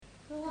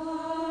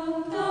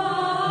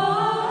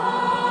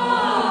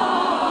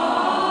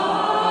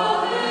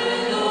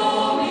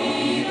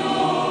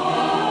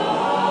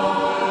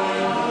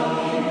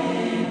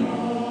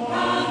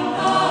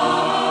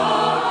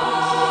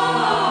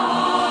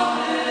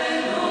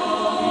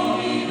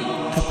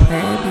A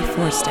prayer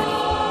before study.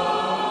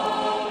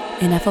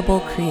 Ineffable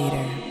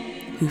Creator,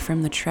 who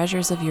from the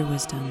treasures of your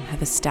wisdom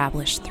have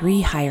established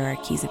 3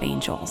 hierarchies of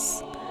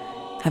angels,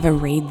 have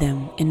arrayed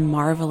them in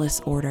marvelous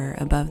order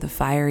above the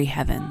fiery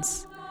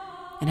heavens,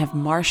 and have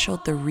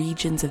marshaled the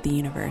regions of the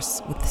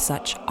universe with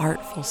such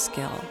artful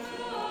skill.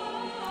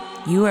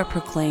 You are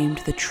proclaimed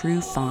the true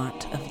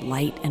font of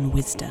light and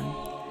wisdom,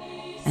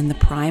 and the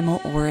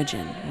primal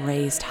origin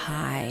raised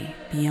high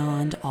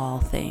beyond all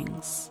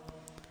things.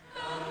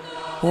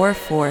 Pour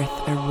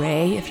forth a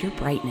ray of your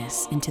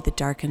brightness into the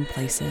darkened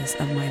places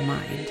of my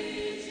mind.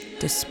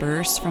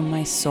 Disperse from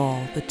my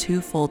soul the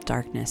twofold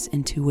darkness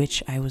into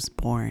which I was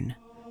born,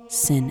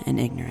 sin and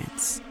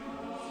ignorance.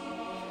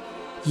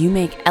 You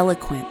make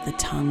eloquent the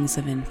tongues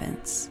of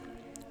infants.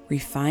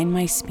 Refine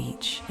my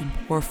speech and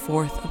pour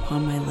forth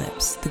upon my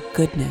lips the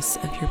goodness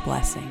of your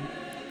blessing.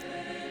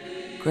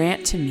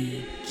 Grant to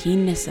me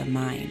keenness of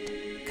mind,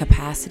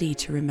 capacity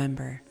to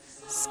remember,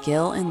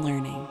 skill in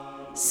learning,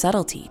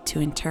 subtlety to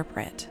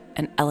interpret,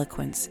 and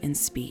eloquence in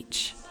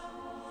speech.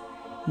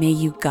 May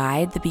you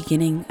guide the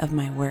beginning of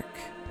my work,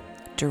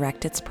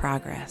 direct its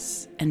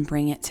progress, and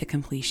bring it to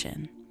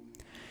completion.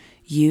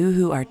 You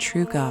who are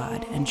true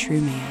God and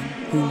true man,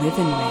 who live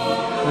and reign,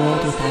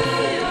 world without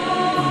end.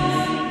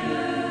 Amen.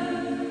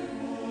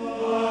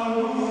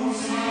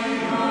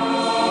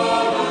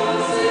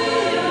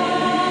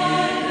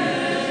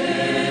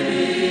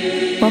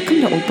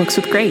 Welcome to Old Books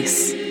with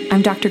Grace.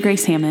 I'm Dr.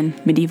 Grace Hammond,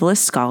 medievalist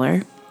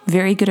scholar,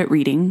 very good at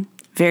reading,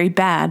 very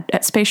bad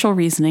at spatial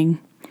reasoning.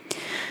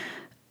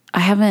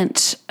 I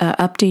haven't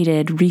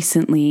updated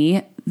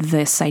recently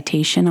the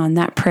citation on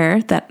that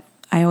prayer that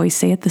I always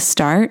say at the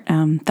start.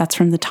 That's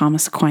from the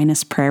Thomas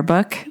Aquinas prayer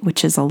book,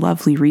 which is a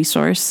lovely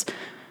resource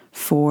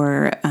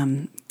for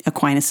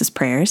Aquinas'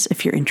 prayers,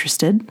 if you're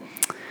interested.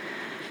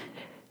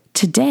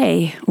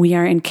 Today, we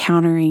are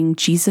encountering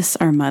Jesus,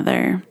 our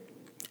Mother,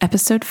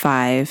 Episode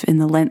 5 in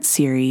the Lent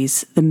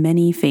series, The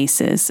Many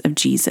Faces of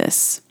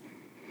Jesus.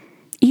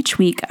 Each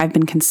week, I've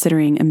been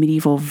considering a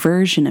medieval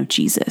version of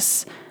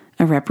Jesus,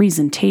 a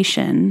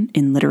representation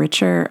in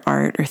literature,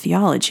 art, or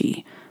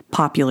theology,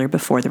 popular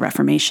before the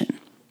Reformation.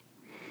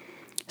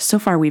 So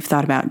far, we've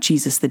thought about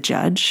Jesus the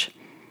Judge,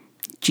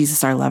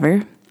 Jesus our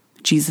Lover,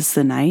 Jesus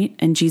the Knight,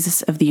 and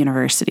Jesus of the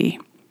University.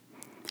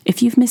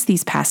 If you've missed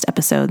these past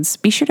episodes,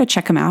 be sure to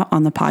check them out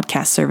on the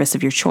podcast service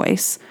of your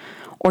choice,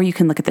 or you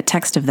can look at the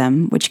text of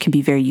them, which can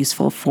be very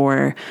useful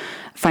for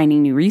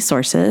finding new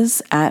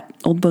resources at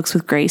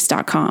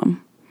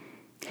oldbookswithgrace.com.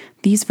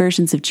 These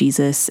versions of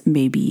Jesus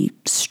may be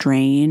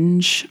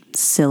strange,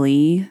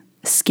 silly,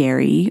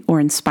 scary,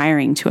 or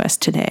inspiring to us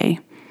today.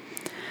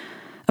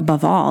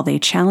 Above all, they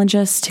challenge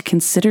us to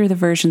consider the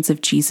versions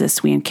of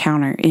Jesus we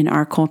encounter in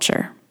our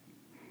culture.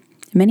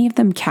 Many of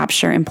them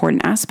capture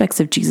important aspects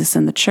of Jesus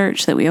in the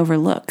church that we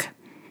overlook.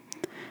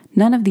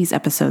 None of these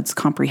episodes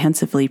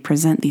comprehensively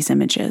present these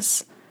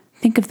images.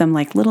 Think of them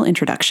like little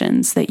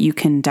introductions that you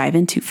can dive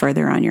into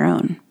further on your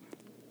own.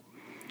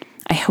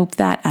 I hope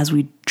that as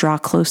we draw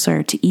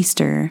closer to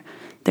Easter,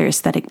 their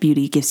aesthetic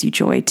beauty gives you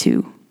joy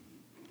too.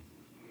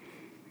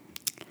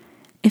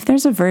 If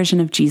there's a version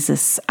of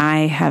Jesus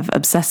I have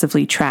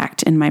obsessively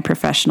tracked in my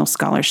professional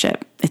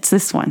scholarship, it's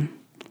this one.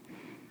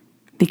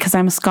 Because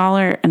I'm a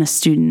scholar and a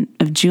student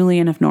of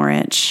Julian of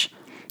Norwich,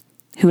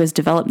 who has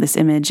developed this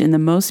image in the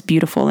most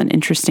beautiful and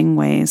interesting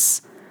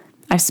ways,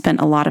 I've spent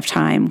a lot of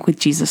time with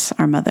Jesus,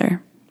 our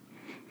Mother.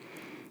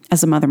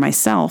 As a mother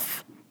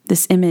myself,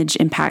 this image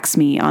impacts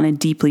me on a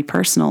deeply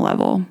personal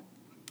level.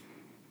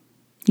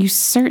 You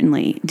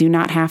certainly do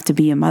not have to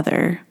be a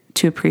mother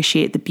to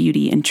appreciate the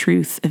beauty and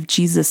truth of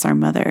Jesus, our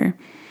Mother.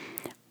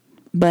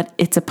 But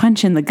it's a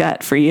punch in the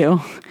gut for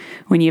you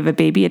when you have a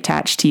baby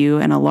attached to you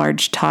and a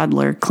large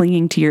toddler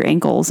clinging to your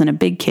ankles and a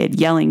big kid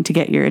yelling to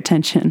get your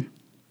attention.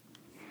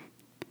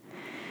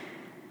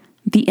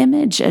 The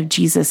image of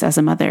Jesus as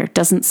a mother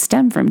doesn't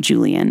stem from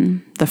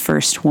Julian, the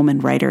first woman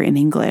writer in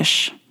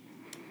English.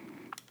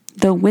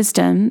 Though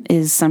wisdom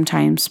is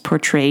sometimes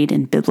portrayed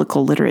in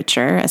biblical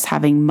literature as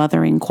having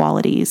mothering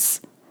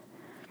qualities,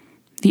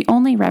 the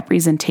only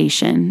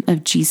representation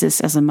of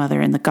Jesus as a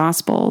mother in the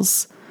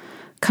Gospels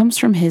comes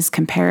from his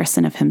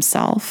comparison of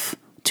himself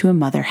to a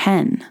mother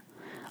hen,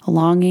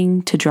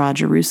 longing to draw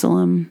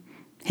Jerusalem,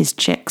 his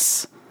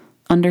chicks,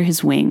 under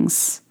his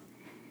wings,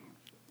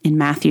 in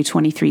Matthew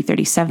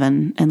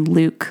 23:37 and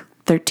Luke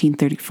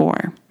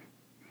 13:34.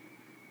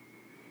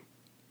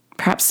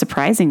 Perhaps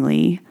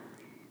surprisingly,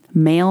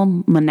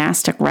 male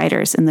monastic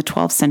writers in the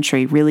 12th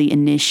century really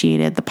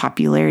initiated the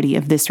popularity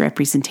of this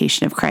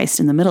representation of Christ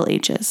in the Middle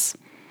Ages.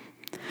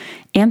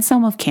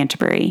 Anselm of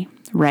Canterbury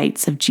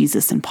writes of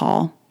Jesus and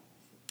Paul,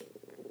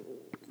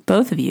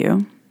 "Both of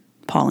you,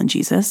 Paul and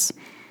Jesus,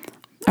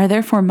 are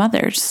therefore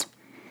mothers,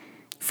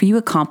 for you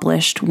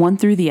accomplished one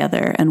through the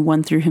other and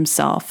one through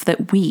himself,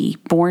 that we,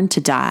 born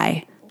to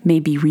die, may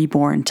be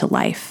reborn to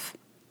life.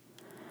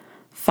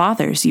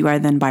 Fathers you are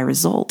then by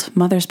result,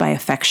 mothers by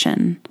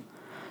affection,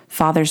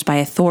 fathers by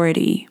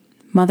authority,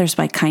 mothers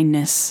by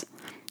kindness,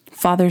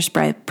 fathers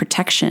by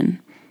protection,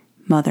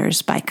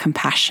 mothers by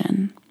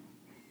compassion.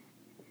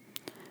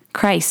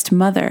 Christ,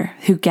 mother,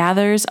 who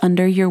gathers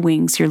under your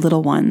wings your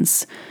little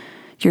ones,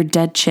 your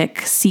dead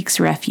chick seeks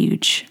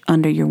refuge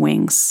under your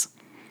wings.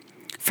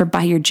 For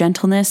by your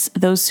gentleness,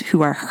 those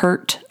who are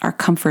hurt are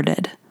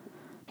comforted.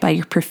 By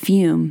your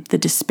perfume, the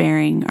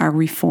despairing are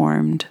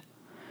reformed.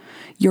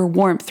 Your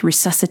warmth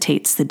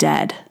resuscitates the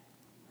dead.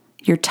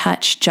 Your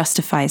touch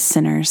justifies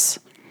sinners.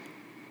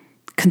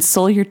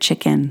 Console your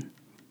chicken,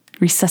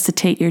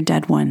 resuscitate your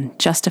dead one,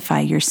 justify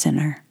your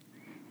sinner.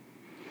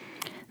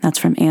 That's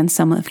from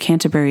Anselm of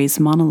Canterbury's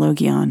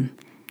Monologion,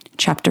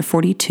 chapter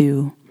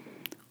 42,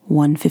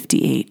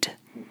 158.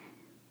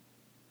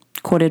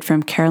 Quoted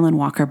from Carolyn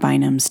Walker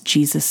Bynum's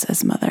Jesus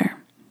as Mother.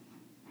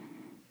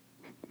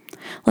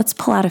 Let's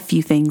pull out a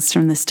few things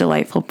from this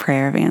delightful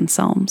prayer of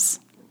Anselm's.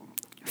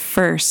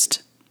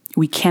 First,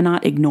 we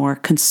cannot ignore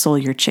console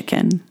your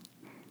chicken.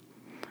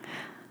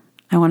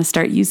 I want to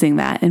start using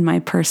that in my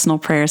personal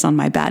prayers on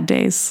my bad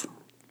days.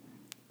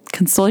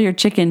 Console your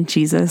chicken,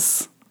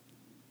 Jesus.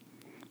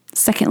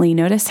 Secondly,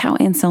 notice how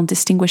Anselm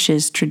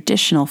distinguishes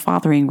traditional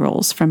fathering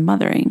roles from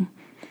mothering.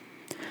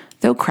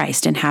 Though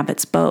Christ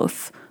inhabits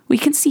both, we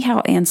can see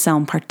how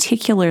Anselm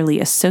particularly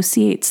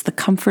associates the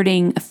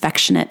comforting,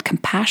 affectionate,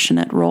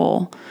 compassionate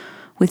role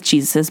with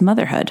Jesus'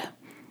 motherhood.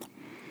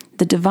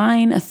 The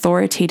divine,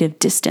 authoritative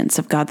distance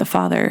of God the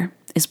Father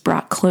is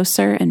brought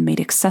closer and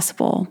made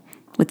accessible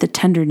with the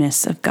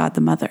tenderness of God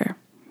the Mother.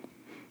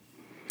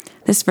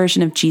 This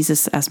version of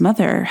Jesus as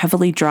mother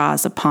heavily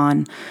draws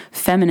upon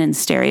feminine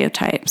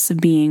stereotypes of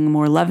being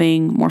more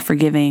loving, more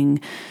forgiving,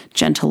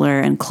 gentler,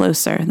 and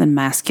closer than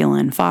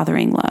masculine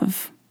fathering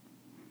love.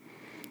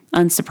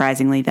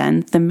 Unsurprisingly,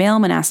 then, the male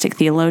monastic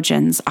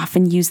theologians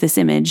often use this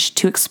image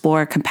to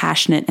explore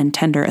compassionate and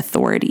tender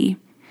authority.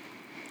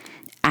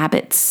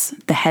 Abbots,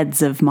 the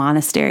heads of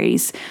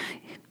monasteries,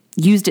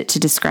 used it to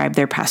describe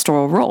their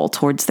pastoral role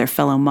towards their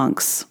fellow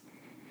monks.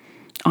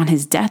 On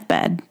his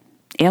deathbed,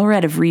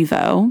 Aelred of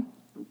Rievaulx,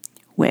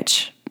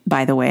 which,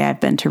 by the way, I've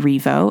been to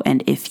Rievaulx,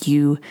 and if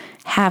you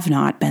have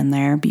not been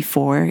there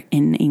before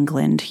in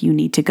England, you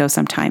need to go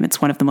sometime.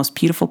 It's one of the most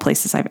beautiful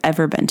places I've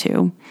ever been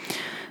to.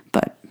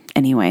 But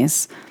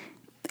anyways,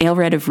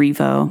 Aelred of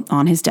Rievaulx,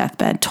 on his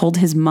deathbed, told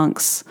his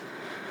monks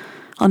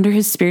under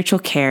his spiritual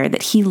care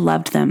that he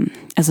loved them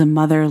as a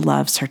mother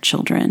loves her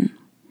children.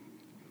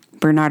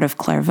 Bernard of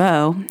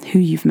Clairvaux, who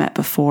you've met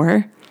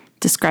before,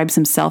 describes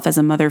himself as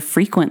a mother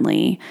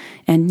frequently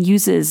and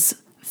uses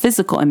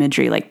physical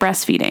imagery like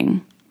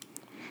breastfeeding.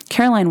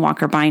 Caroline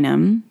Walker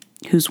Bynum,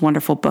 whose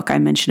wonderful book I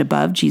mentioned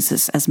above,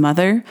 Jesus as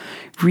Mother,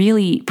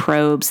 really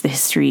probes the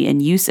history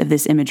and use of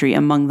this imagery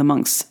among the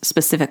monks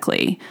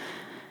specifically.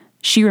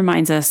 She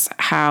reminds us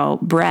how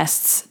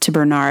breasts to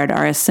Bernard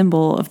are a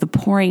symbol of the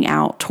pouring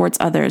out towards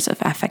others of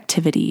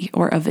affectivity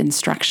or of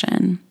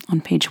instruction on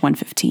page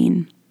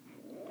 115.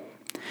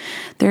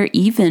 There are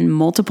even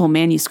multiple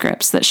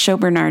manuscripts that show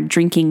Bernard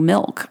drinking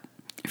milk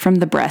from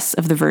the breasts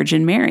of the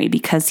Virgin Mary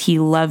because he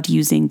loved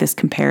using this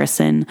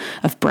comparison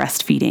of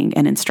breastfeeding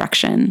and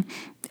instruction.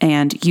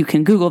 And you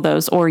can Google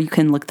those or you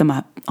can look them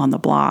up on the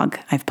blog.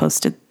 I've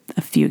posted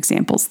a few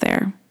examples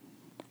there.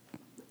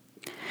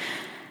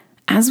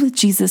 As with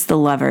Jesus the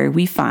Lover,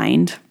 we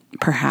find,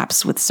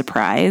 perhaps with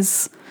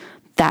surprise,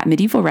 that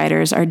medieval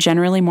writers are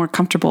generally more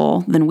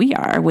comfortable than we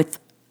are with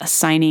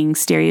assigning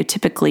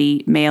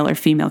stereotypically male or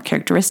female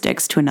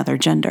characteristics to another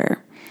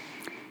gender,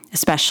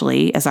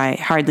 especially, as I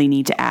hardly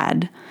need to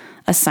add,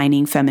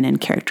 assigning feminine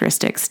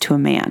characteristics to a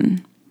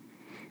man.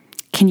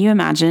 Can you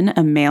imagine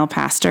a male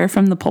pastor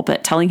from the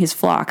pulpit telling his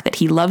flock that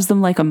he loves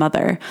them like a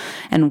mother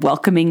and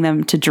welcoming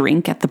them to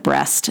drink at the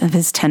breast of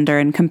his tender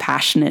and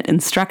compassionate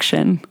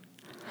instruction?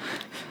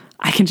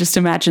 I can just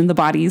imagine the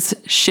bodies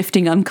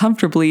shifting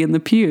uncomfortably in the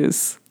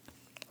pews.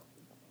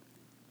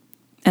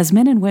 As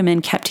men and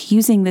women kept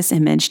using this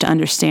image to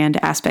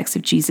understand aspects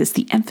of Jesus,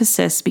 the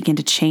emphasis began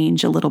to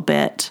change a little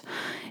bit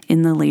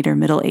in the later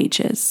Middle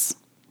Ages.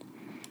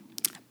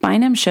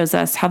 Bynum shows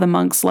us how the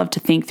monks loved to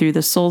think through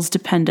the soul's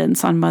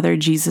dependence on Mother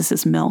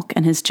Jesus' milk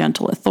and his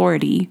gentle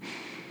authority,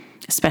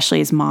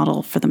 especially as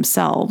model for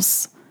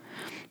themselves.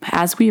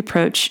 As we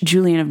approach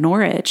Julian of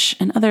Norwich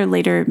and other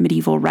later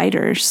medieval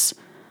writers,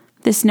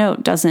 this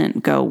note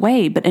doesn't go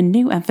away, but a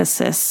new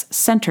emphasis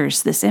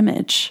centers this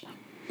image.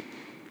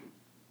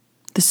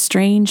 The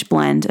strange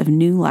blend of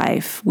new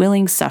life,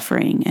 willing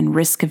suffering, and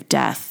risk of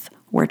death,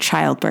 where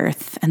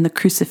childbirth and the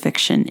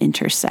crucifixion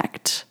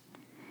intersect.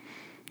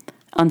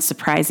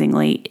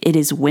 Unsurprisingly, it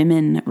is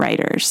women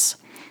writers,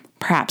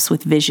 perhaps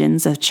with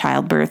visions of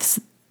childbirths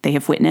they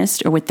have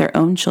witnessed or with their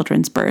own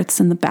children's births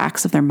in the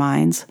backs of their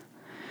minds,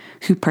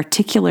 who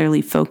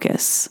particularly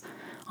focus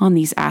on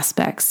these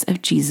aspects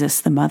of Jesus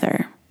the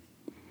Mother.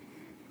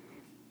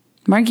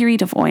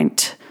 Marguerite of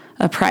Oint,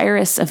 a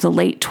prioress of the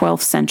late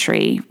 12th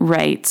century,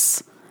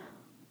 writes,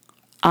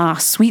 "Ah,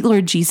 sweet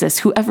Lord Jesus,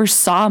 who ever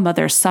saw a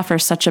mother suffer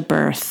such a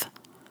birth?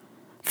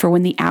 For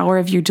when the hour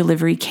of your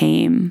delivery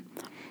came,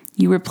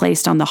 you were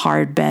placed on the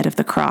hard bed of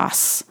the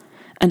cross,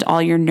 and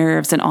all your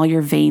nerves and all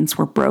your veins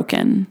were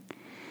broken.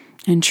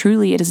 And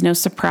truly it is no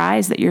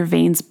surprise that your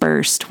veins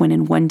burst when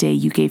in one day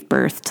you gave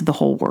birth to the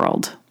whole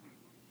world."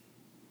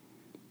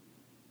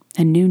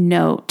 A new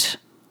note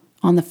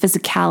on the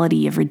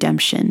physicality of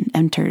redemption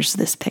enters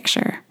this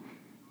picture.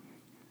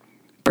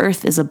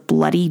 Birth is a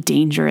bloody,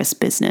 dangerous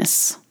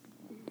business.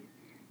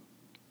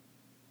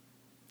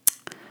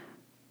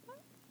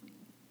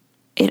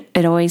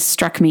 It always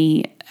struck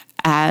me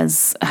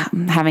as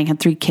having had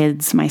 3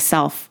 kids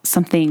myself,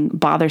 something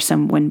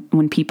bothersome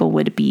when people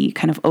would be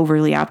kind of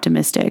overly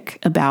optimistic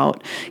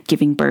about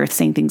giving birth,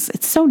 saying things,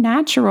 it's so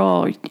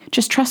natural,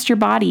 just trust your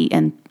body.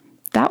 And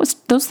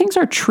those things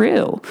are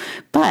true,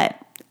 but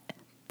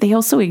they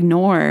also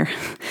ignore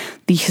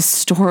the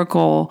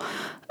historical,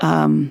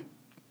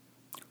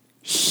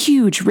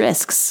 huge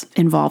risks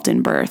involved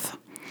in birth.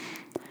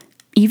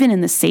 Even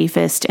in the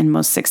safest and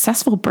most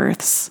successful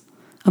births,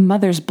 a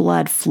mother's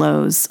blood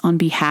flows on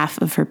behalf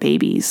of her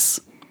babies.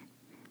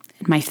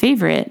 And my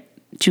favorite,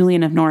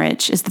 Julian of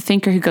Norwich, is the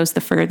thinker who goes the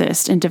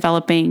furthest in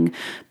developing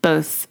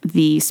both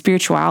the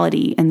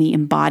spirituality and the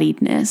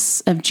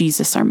embodiedness of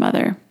Jesus, our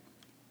mother.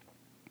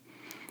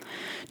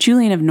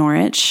 Julian of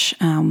Norwich,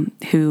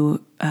 who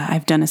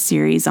I've done a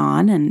series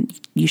on, and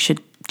you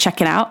should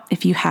check it out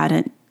if you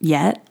hadn't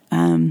yet.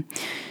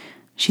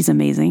 She's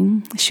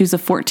amazing. She was a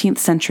 14th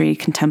century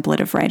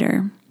contemplative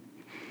writer.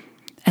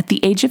 At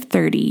the age of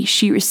 30,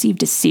 she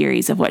received a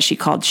series of what she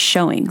called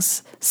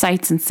showings,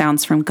 sights and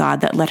sounds from God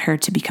that led her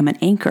to become an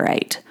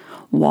anchorite,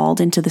 walled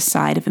into the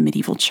side of a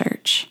medieval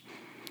church.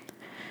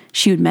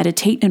 She would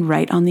meditate and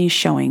write on these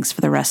showings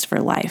for the rest of her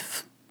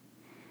life.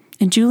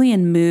 And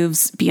Julian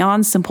moves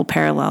beyond simple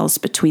parallels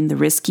between the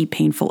risky,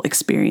 painful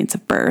experience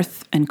of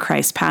birth and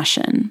Christ's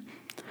passion.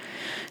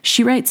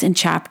 She writes in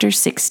chapter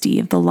 60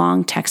 of the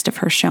long text of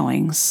her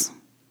showings,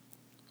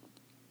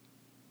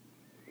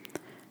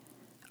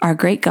 "Our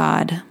great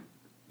God,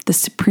 the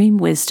supreme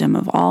wisdom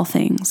of all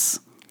things,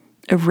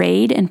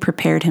 arrayed and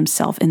prepared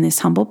himself in this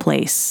humble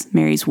place,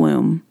 Mary's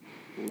womb,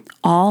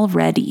 all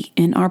ready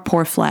in our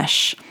poor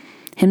flesh,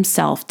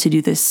 himself to do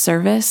this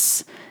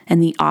service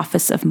and the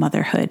office of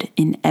motherhood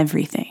in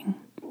everything.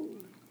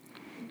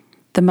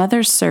 The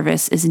mother's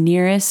service is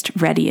nearest,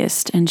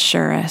 readiest, and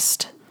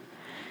surest.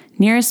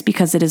 Nearest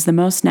because it is the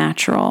most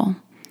natural,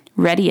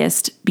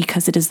 readiest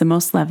because it is the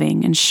most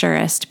loving, and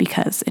surest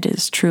because it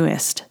is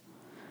truest.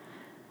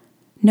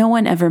 No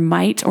one ever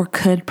might or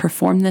could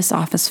perform this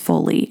office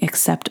fully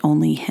except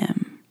only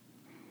him."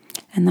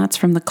 And that's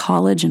from the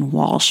College and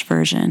Walsh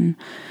version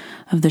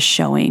of the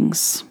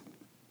showings.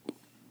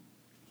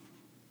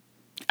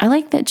 I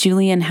like that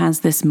Julian has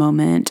this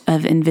moment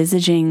of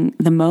envisaging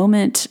the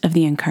moment of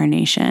the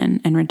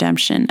incarnation and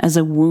redemption as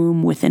a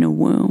womb within a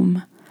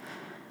womb.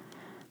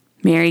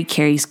 Mary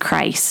carries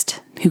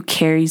Christ, who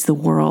carries the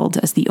world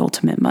as the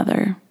ultimate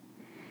mother.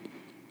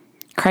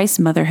 Christ's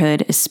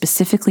motherhood is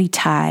specifically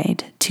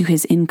tied to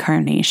his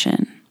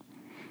incarnation.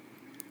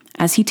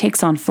 As he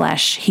takes on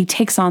flesh, he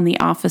takes on the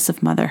office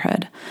of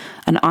motherhood,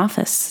 an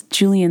office,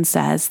 Julian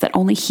says, that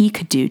only he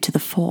could do to the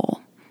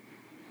full.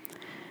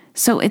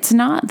 So it's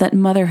not that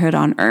motherhood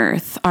on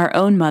earth, our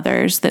own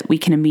mothers that we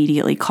can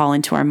immediately call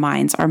into our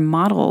minds, are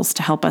models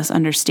to help us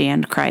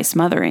understand Christ's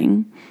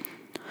mothering.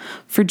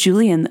 For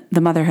Julian,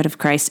 the motherhood of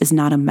Christ is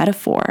not a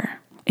metaphor.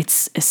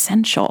 It's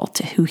essential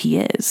to who he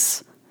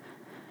is.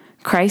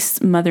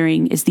 Christ's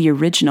mothering is the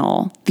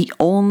original, the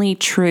only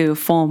true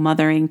full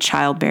mothering,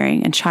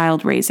 childbearing, and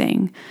child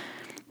raising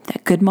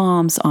that good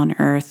moms on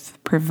earth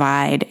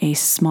provide a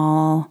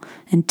small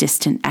and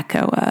distant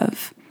echo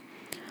of.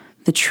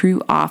 The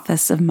true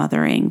office of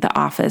mothering, the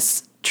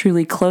office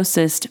truly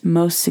closest,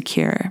 most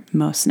secure,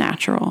 most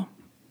natural.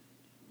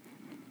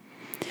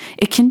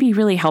 It can be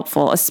really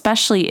helpful,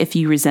 especially if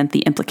you resent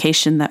the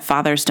implication that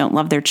fathers don't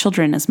love their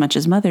children as much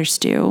as mothers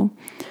do,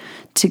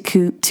 to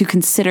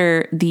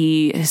consider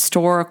the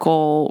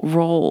historical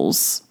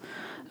roles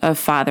of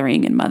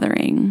fathering and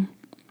mothering.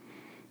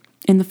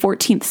 In the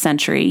 14th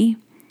century,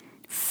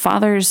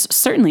 fathers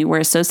certainly were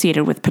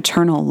associated with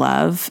paternal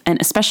love and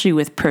especially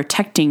with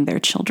protecting their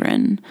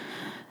children,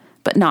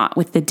 but not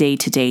with the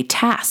day-to-day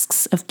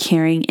tasks of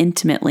caring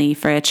intimately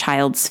for a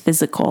child's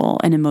physical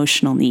and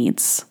emotional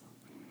needs.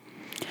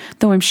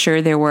 Though I'm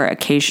sure there were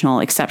occasional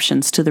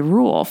exceptions to the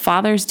rule,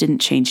 fathers didn't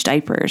change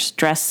diapers,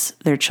 dress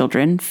their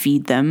children,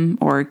 feed them,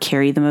 or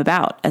carry them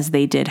about as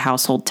they did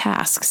household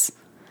tasks.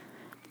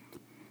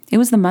 It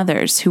was the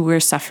mothers who were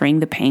suffering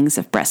the pangs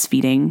of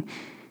breastfeeding,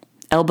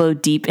 elbow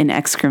deep in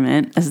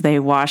excrement as they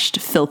washed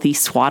filthy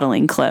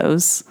swaddling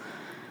clothes,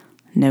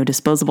 no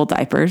disposable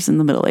diapers in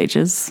the Middle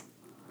Ages,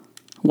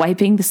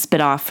 wiping the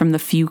spit off from the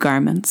few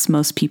garments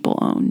most people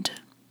owned.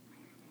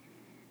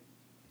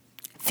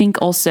 Think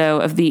also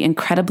of the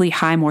incredibly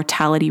high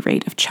mortality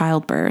rate of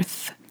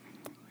childbirth.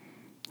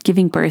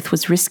 Giving birth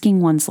was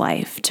risking one's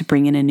life to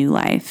bring in a new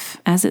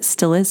life, as it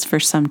still is for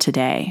some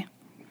today.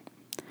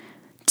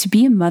 To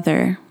be a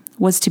mother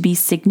was to be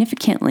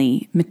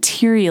significantly,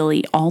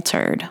 materially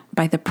altered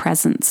by the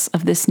presence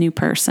of this new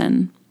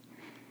person.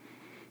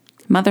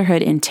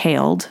 Motherhood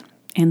entailed,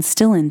 and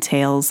still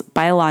entails,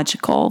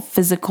 biological,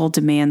 physical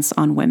demands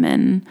on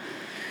women,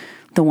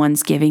 the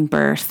ones giving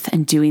birth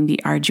and doing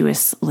the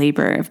arduous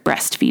labor of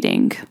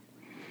breastfeeding.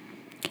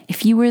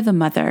 If you were the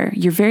mother,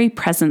 your very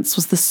presence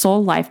was the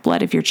sole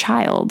lifeblood of your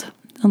child,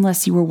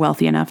 unless you were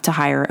wealthy enough to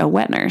hire a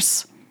wet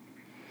nurse.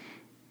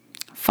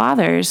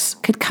 Fathers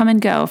could come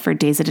and go for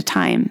days at a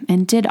time,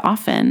 and did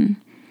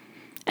often.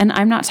 And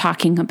I'm not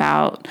talking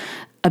about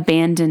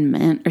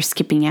abandonment or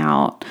skipping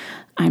out.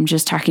 I'm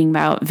just talking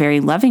about very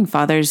loving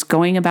fathers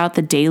going about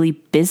the daily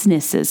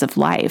businesses of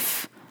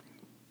life.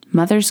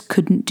 Mothers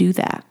couldn't do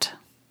that.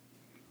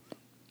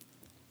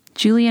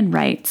 Julian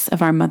writes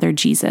of our mother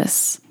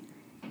Jesus,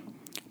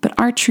 "But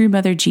our true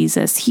mother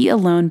Jesus, he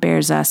alone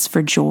bears us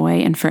for joy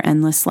and for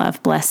endless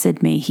love.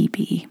 Blessed may he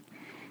be.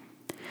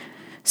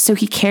 So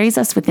he carries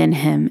us within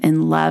him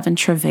in love and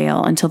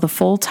travail until the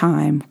full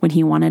time when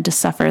he wanted to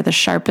suffer the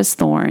sharpest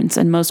thorns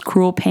and most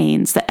cruel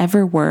pains that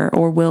ever were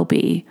or will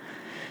be.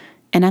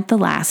 And at the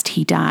last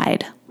he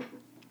died.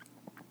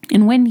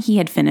 And when he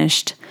had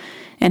finished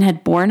and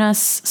had borne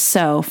us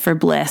so for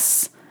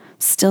bliss,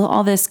 still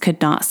all this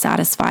could not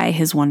satisfy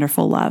his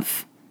wonderful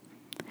love.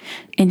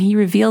 And he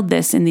revealed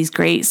this in these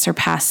great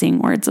surpassing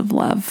words of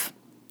love.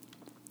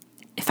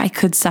 If I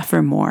could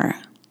suffer more,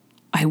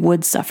 I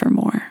would suffer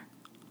more."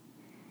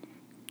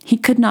 He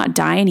could not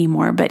die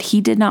anymore, but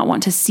he did not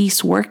want to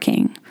cease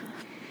working.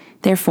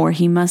 Therefore,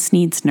 he must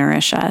needs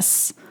nourish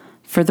us,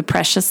 for the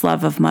precious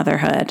love of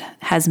motherhood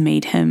has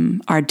made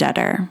him our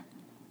debtor.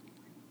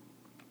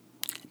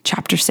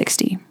 Chapter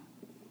 60.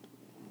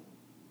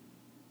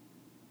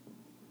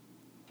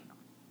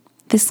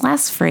 This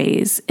last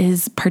phrase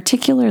is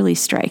particularly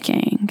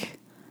striking.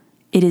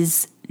 It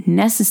is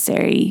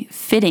necessary,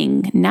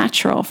 fitting,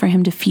 natural for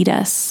him to feed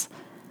us.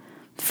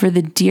 For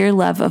the dear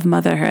love of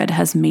motherhood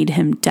has made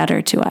him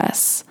debtor to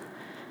us.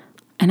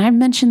 And I've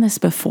mentioned this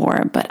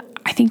before, but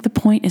I think the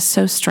point is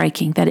so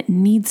striking that it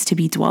needs to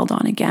be dwelled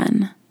on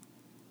again.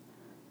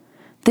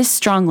 This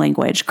strong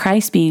language,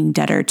 Christ being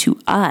debtor to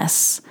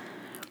us,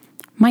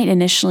 might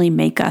initially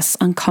make us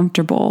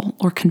uncomfortable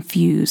or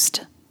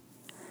confused.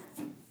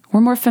 We're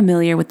more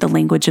familiar with the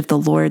language of the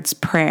Lord's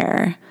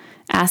Prayer,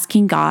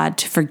 asking God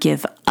to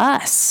forgive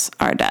us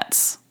our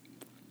debts.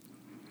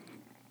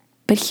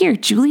 But here,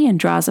 Julian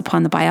draws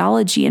upon the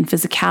biology and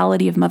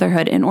physicality of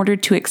motherhood in order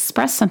to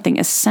express something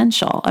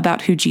essential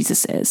about who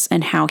Jesus is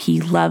and how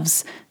he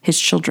loves his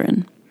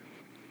children.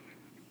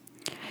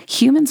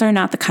 Humans are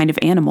not the kind of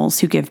animals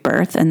who give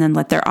birth and then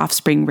let their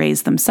offspring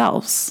raise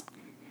themselves.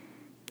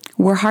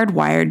 We're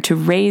hardwired to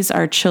raise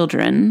our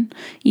children,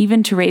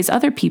 even to raise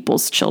other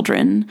people's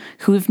children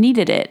who have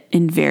needed it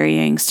in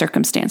varying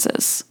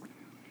circumstances.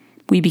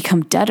 We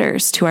become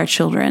debtors to our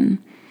children,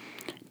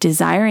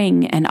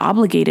 desiring and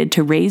obligated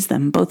to raise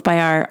them, both by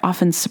our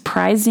often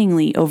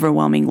surprisingly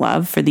overwhelming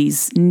love for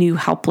these new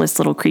helpless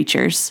little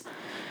creatures,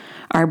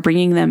 our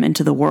bringing them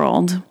into the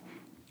world,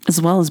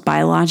 as well as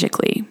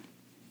biologically.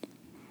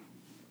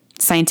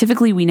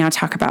 Scientifically, we now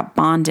talk about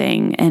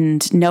bonding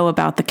and know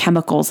about the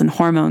chemicals and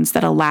hormones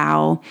that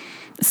allow,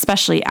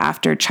 especially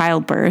after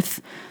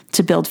childbirth,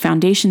 to build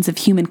foundations of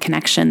human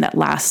connection that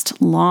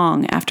last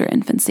long after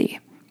infancy.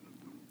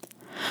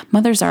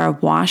 Mothers are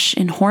awash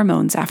in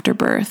hormones after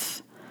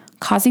birth,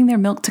 causing their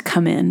milk to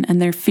come in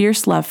and their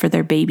fierce love for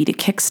their baby to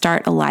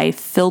kickstart a life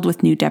filled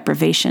with new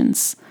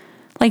deprivations,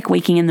 like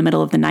waking in the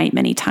middle of the night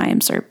many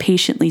times or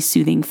patiently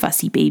soothing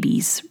fussy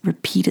babies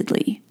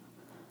repeatedly.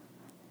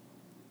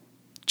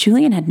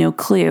 Julian had no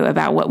clue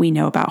about what we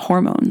know about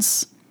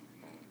hormones,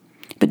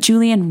 but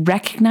Julian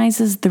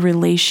recognizes the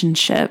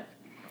relationship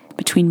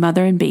between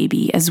mother and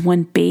baby as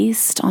one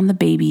based on the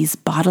baby's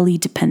bodily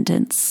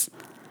dependence,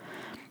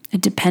 a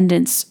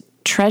dependence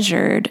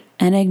treasured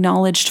and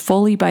acknowledged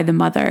fully by the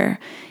mother,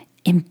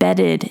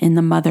 embedded in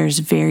the mother's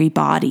very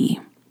body.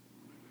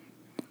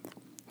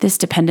 This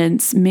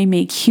dependence may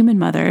make human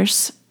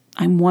mothers,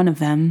 I'm one of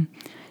them,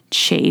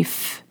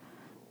 chafe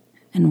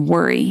and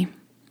worry.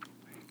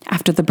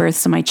 After the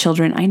births of my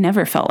children, I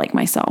never felt like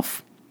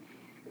myself.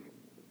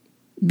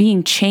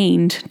 Being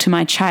chained to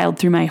my child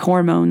through my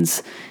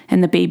hormones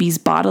and the baby's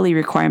bodily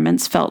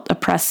requirements felt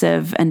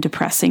oppressive and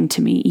depressing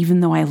to me, even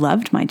though I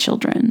loved my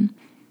children.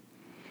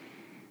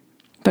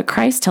 But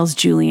Christ tells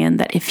Julian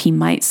that if he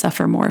might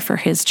suffer more for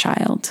his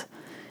child,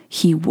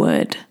 he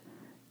would,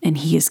 and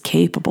he is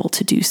capable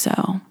to do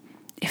so.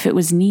 If it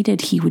was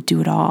needed, he would do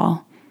it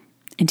all,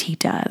 and he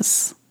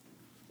does.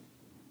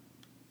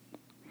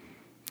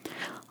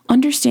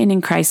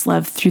 Understanding Christ's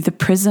love through the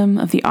prism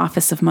of the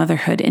office of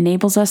motherhood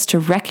enables us to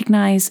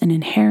recognize an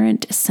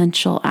inherent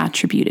essential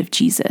attribute of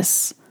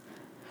Jesus.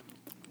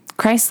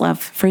 Christ's love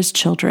for his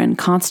children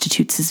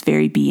constitutes his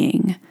very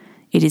being.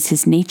 It is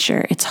his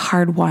nature. It's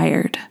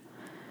hardwired.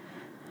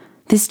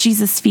 This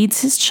Jesus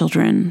feeds his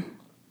children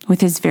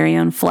with his very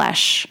own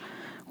flesh,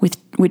 with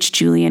which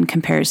Julian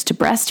compares to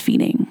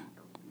breastfeeding.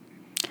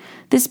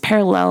 This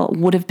parallel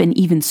would have been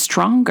even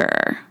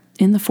stronger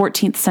in the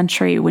 14th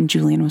century when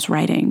Julian was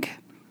writing.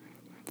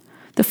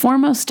 The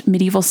foremost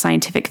medieval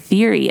scientific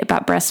theory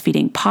about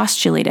breastfeeding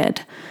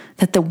postulated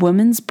that the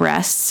woman's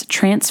breasts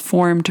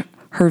transformed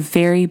her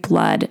very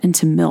blood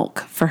into milk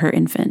for her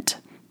infant.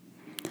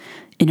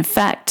 In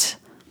effect,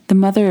 the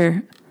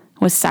mother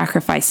was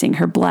sacrificing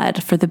her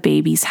blood for the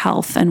baby's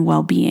health and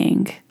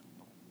well-being.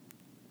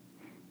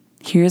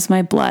 Here's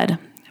my blood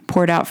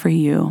poured out for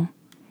you.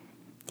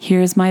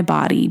 Here's my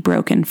body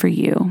broken for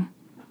you.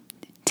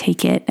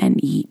 Take it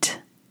and eat.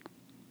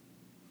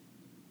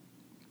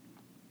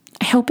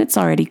 I hope it's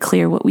already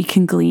clear what we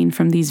can glean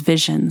from these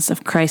visions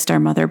of Christ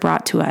our Mother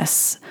brought to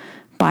us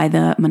by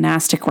the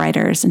monastic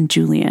writers and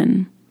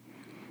Julian.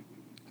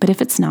 But if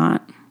it's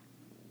not,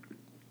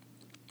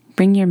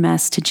 bring your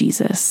mess to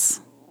Jesus.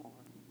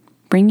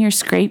 Bring your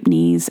scraped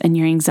knees and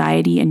your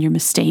anxiety and your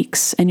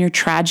mistakes and your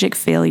tragic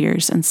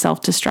failures and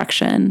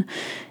self-destruction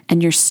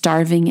and your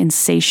starving,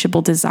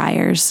 insatiable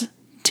desires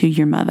to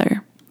your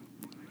mother.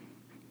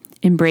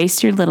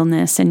 Embrace your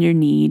littleness and your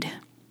need.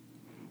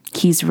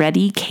 He's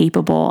ready,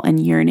 capable,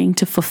 and yearning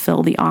to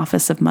fulfill the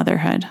office of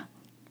motherhood.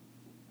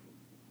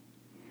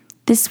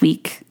 This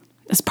week,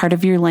 as part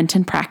of your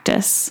Lenten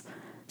practice,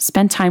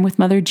 spend time with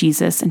Mother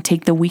Jesus and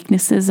take the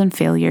weaknesses and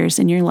failures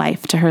in your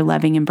life to her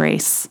loving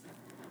embrace.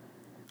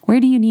 Where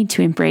do you need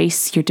to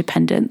embrace your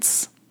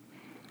dependence?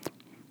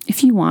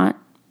 If you want,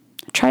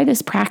 try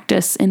this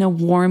practice in a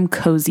warm,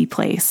 cozy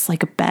place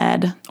like a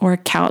bed or a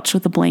couch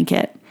with a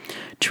blanket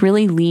to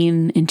really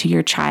lean into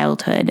your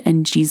childhood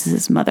and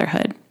Jesus'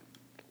 motherhood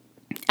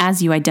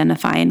as you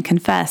identify and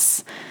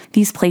confess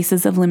these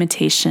places of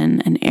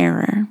limitation and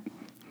error.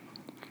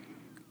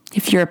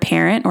 If you're a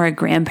parent or a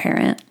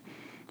grandparent,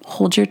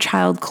 hold your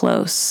child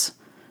close.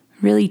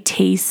 Really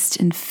taste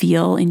and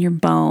feel in your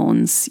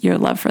bones your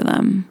love for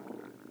them.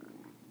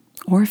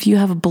 Or if you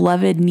have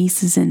beloved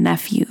nieces and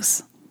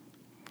nephews,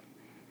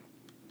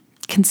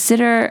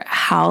 consider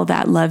how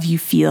that love you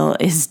feel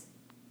is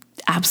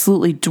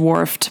absolutely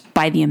dwarfed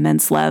by the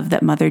immense love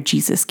that Mother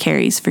Jesus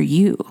carries for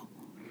you.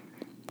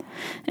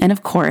 And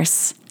of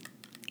course,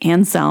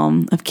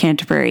 Anselm of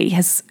Canterbury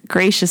has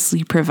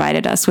graciously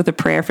provided us with a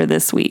prayer for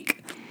this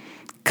week.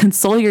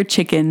 Console your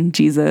chicken,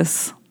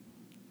 Jesus.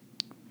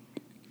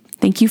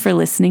 Thank you for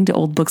listening to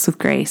Old Books with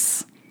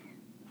Grace.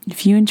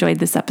 If you enjoyed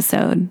this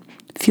episode,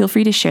 feel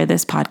free to share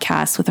this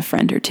podcast with a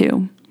friend or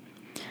two.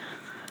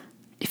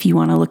 If you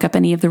want to look up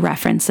any of the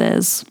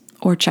references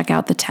or check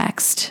out the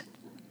text,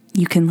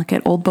 you can look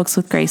at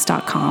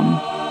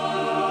oldbookswithgrace.com.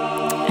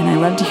 And I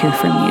love to hear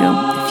from you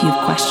if you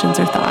have questions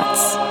or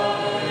thoughts.